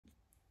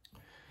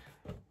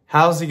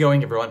How's it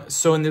going, everyone?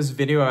 So in this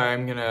video,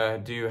 I'm gonna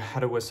do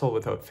how to whistle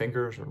without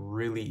fingers,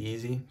 really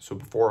easy. So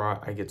before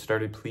I get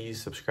started,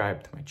 please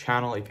subscribe to my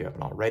channel if you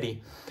haven't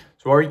already.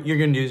 So what you're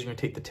gonna do is you're gonna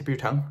take the tip of your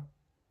tongue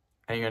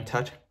and you're gonna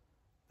touch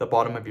the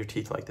bottom of your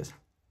teeth like this.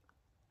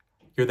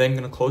 You're then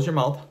gonna close your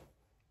mouth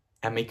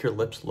and make your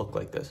lips look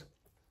like this.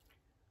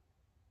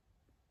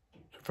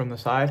 So from the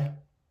side,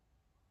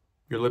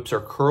 your lips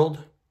are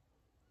curled.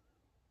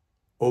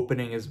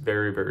 Opening is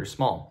very, very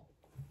small.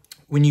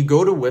 When you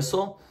go to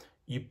whistle,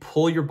 you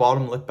pull your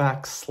bottom lip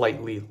back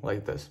slightly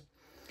like this.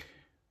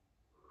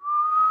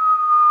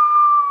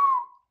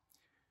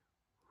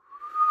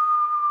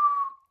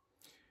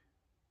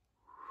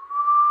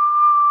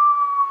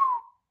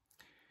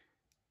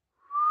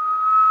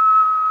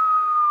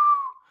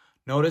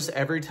 Notice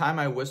every time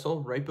I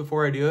whistle, right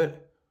before I do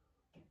it,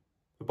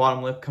 the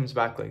bottom lip comes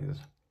back like this.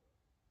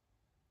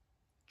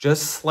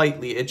 Just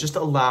slightly. It just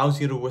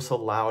allows you to whistle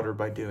louder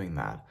by doing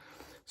that.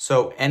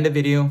 So end the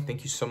video.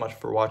 Thank you so much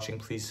for watching.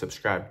 Please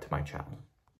subscribe to my channel.